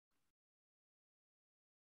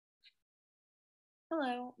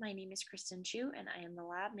Hello, my name is Kristen Chu, and I am the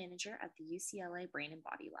lab manager at the UCLA Brain and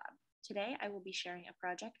Body Lab. Today, I will be sharing a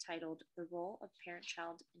project titled The Role of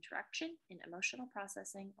Parent-Child Interaction in Emotional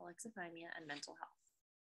Processing, Alexithymia, and Mental Health.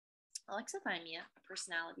 Alexithymia, a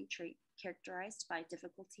personality trait characterized by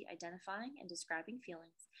difficulty identifying and describing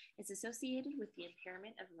feelings, is associated with the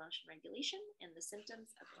impairment of emotion regulation and the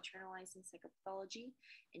symptoms of internalizing psychopathology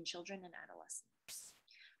in children and adolescents.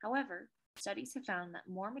 However, studies have found that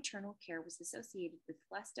more maternal care was associated with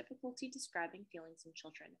less difficulty describing feelings in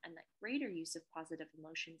children, and that greater use of positive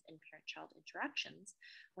emotions in parent-child interactions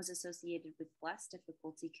was associated with less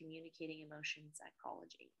difficulty communicating emotions at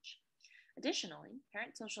college age. Additionally,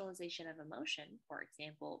 parent socialization of emotion, for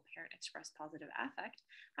example, parent-expressed positive affect,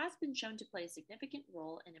 has been shown to play a significant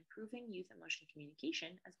role in improving youth emotion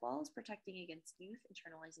communication as well as protecting against youth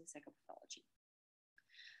internalizing psychopathology.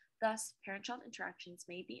 Thus, parent-child interactions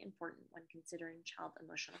may be important when considering child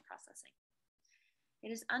emotional processing.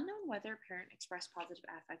 It is unknown whether parent-expressed positive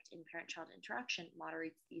affect in parent-child interaction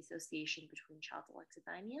moderates the association between child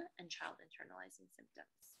alexithymia and child internalizing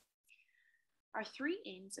symptoms. Our three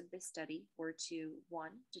aims of this study were to,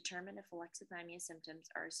 1, determine if alexithymia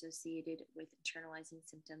symptoms are associated with internalizing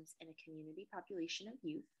symptoms in a community population of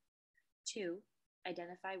youth, 2,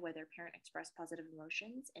 identify whether parent-expressed positive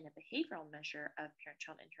emotions in a behavioral measure of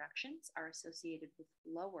parent-child interactions are associated with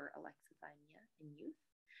lower alexithymia in youth,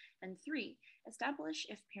 and 3, establish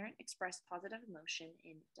if parent-expressed positive emotion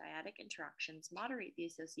in dyadic interactions moderate the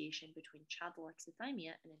association between child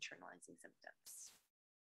alexithymia and internalizing symptoms.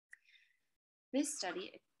 This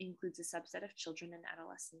study includes a subset of children and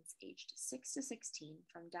adolescents aged 6 to 16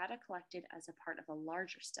 from data collected as a part of a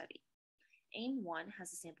larger study. AIM 1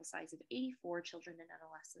 has a sample size of 84 children and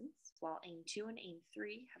adolescents, while AIM 2 and AIM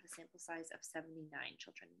 3 have a sample size of 79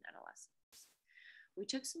 children and adolescents. We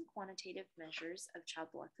took some quantitative measures of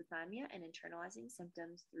child alexithymia and internalizing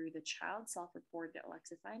symptoms through the Child Self-Reported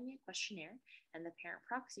Alexithymia Questionnaire and the Parent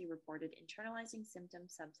Proxy Reported Internalizing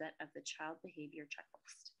Symptom subset of the Child Behavior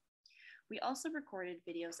Checklist. We also recorded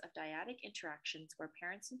videos of dyadic interactions where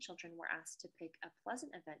parents and children were asked to pick a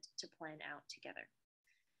pleasant event to plan out together.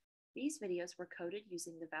 These videos were coded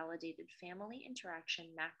using the Validated Family Interaction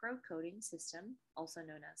Macro Coding System, also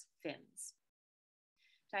known as FIMS.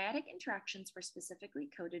 Dyadic interactions were specifically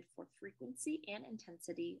coded for frequency and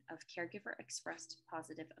intensity of caregiver-expressed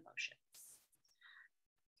positive emotions.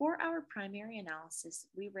 For our primary analysis,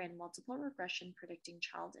 we ran multiple regression predicting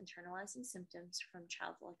child internalizing symptoms from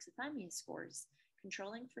child alexithymia scores,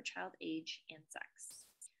 controlling for child age and sex.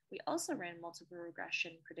 We also ran multiple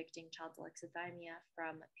regression predicting child alexithymia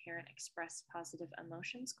from parent-expressed positive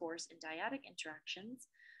emotion scores in dyadic interactions,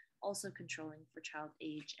 also controlling for child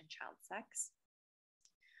age and child sex.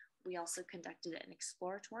 We also conducted an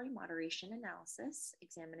exploratory moderation analysis,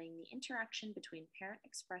 examining the interaction between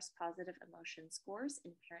parent-expressed positive emotion scores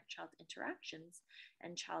in parent-child interactions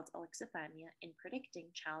and child alexithymia in predicting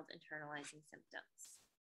child internalizing symptoms.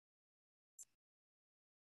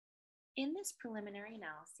 In this preliminary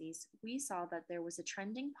analysis, we saw that there was a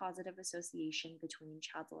trending positive association between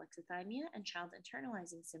child alexithymia and child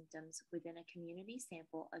internalizing symptoms within a community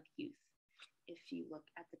sample of youth, if you look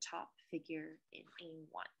at the top figure in AIM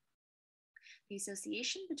 1. The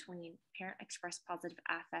association between parent-expressed positive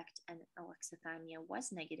affect and alexithymia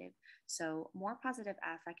was negative, so more positive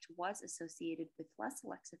affect was associated with less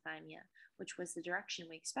alexithymia, which was the direction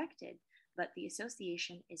we expected, but the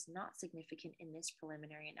association is not significant in this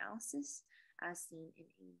preliminary analysis, as seen in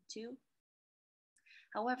AIM 2.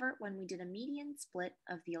 However, when we did a median split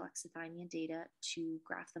of the alexithymia data to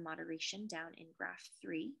graph the moderation down in graph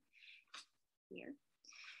 3, here,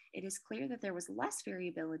 it is clear that there was less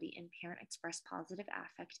variability in parent-expressed positive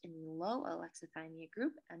affect in the low alexithymia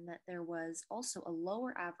group, and that there was also a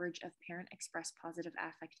lower average of parent-expressed positive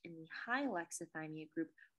affect in the high alexithymia group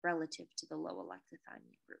relative to the low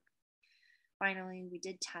alexithymia group. Finally, we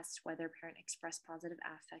did test whether parent-expressed positive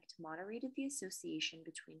affect moderated the association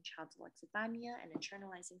between child alexithymia and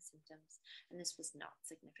internalizing symptoms, and this was not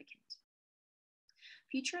significant.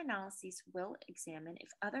 Future analyses will examine if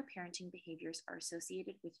other parenting behaviors are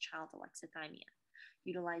associated with child alexithymia.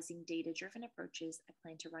 Utilizing data-driven approaches, I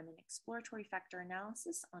plan to run an exploratory factor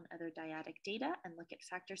analysis on other dyadic data and look at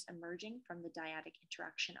factors emerging from the dyadic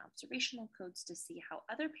interaction observational codes to see how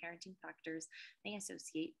other parenting factors may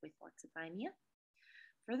associate with alexithymia.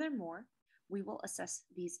 Furthermore, we will assess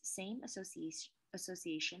these same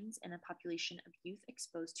associations in a population of youth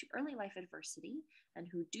exposed to early life adversity and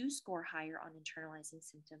who do score higher on internalizing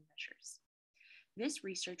symptom measures. This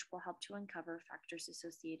research will help to uncover factors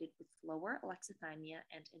associated with lower alexithymia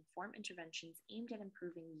and inform interventions aimed at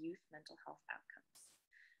improving youth mental health outcomes.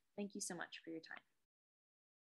 Thank you so much for your time.